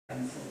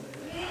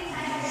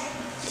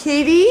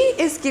Katie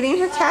is getting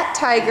her cat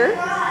Tiger.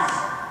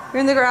 You're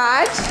in the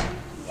garage?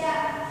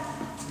 Yeah.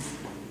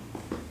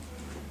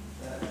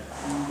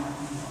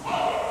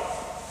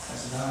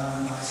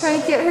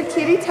 Trying to get her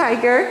kitty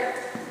Tiger.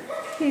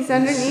 He's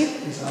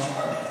underneath.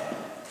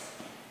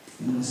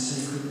 In the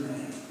sacred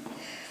name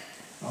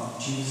of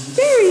Jesus.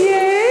 There he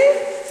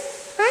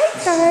is. Hi,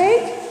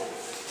 Tig.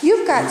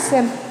 You've got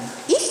some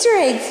Easter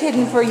eggs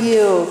hidden for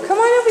you. Come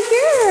on over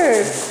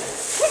here.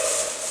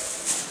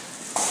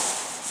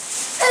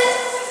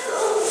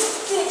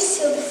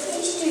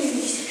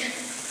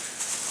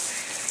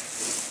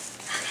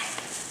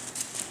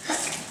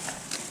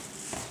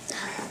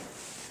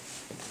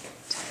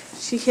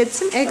 She hid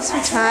some eggs for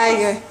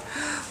Tiger.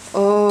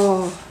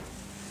 Oh,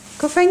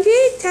 go find the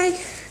egg, Tiger.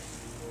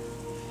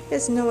 He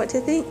doesn't know what to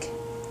think.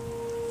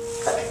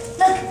 Look.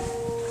 Look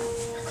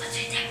what's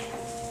right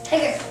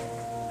there. Tiger.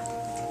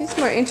 He's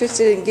more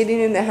interested in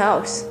getting in the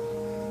house.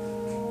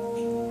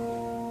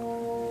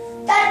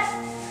 Dad.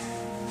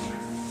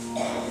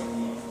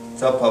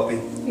 What's up, puppy?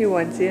 He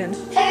wants in.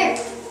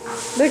 Tiger.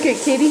 Look at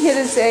Kitty hid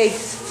his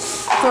eggs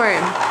for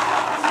him.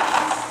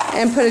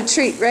 And put a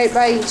treat right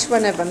by each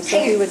one of them so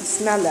he would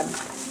smell them.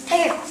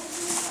 Tiger.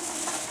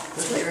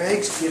 Look at your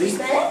eggs, kitty.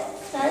 Smell it?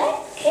 Smell it?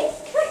 Okay,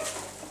 come on.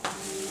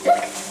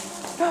 Look.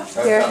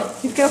 Oh, here,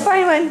 he's gonna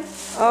find one.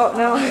 Oh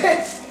no,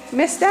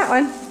 missed that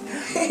one.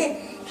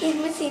 He's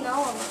missing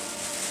all of them.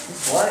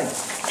 He's flying.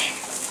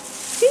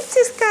 He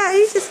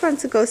just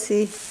wants to go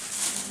see.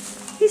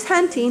 He's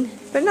hunting,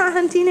 but not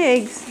hunting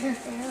eggs. I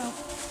know.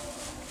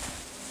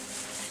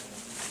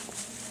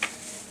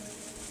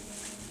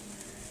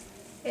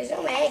 There's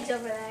no eggs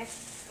over there.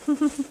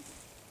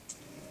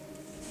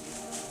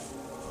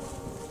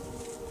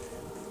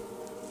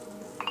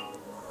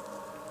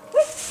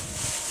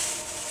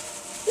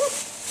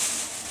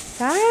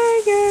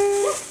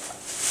 Tiger.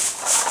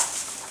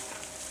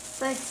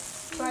 Look,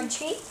 want a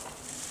treat?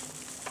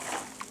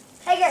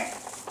 Tiger.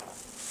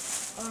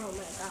 Oh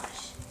my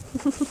gosh.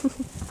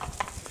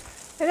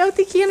 I don't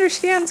think he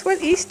understands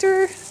what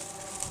Easter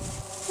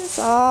is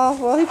all.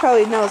 Well, he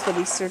probably knows what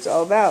Easter's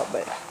all about,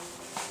 but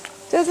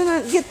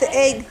doesn't get the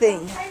egg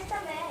thing. Find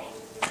some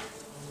eggs.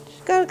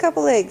 Got a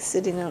couple eggs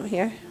sitting out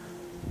here.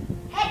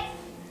 Hey.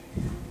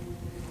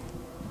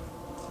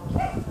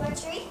 Here, want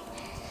a treat?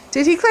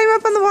 Did he climb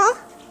up on the wall?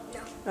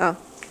 No. Oh.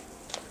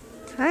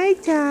 Hi,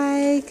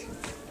 Tig.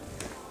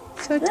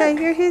 Show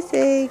Tiger his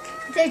egg.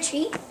 Is that a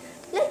treat?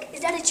 Look, is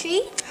that a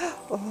treat?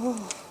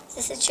 Oh, Is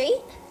this a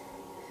treat?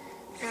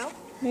 No.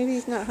 maybe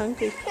he's not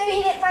hungry. Maybe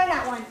he didn't find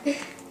that one.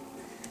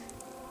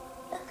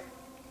 Look.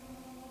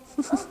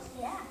 Oh,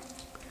 yeah.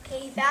 Okay,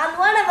 he found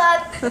one of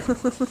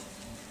them.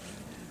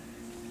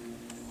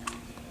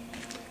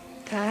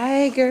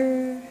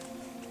 Tiger.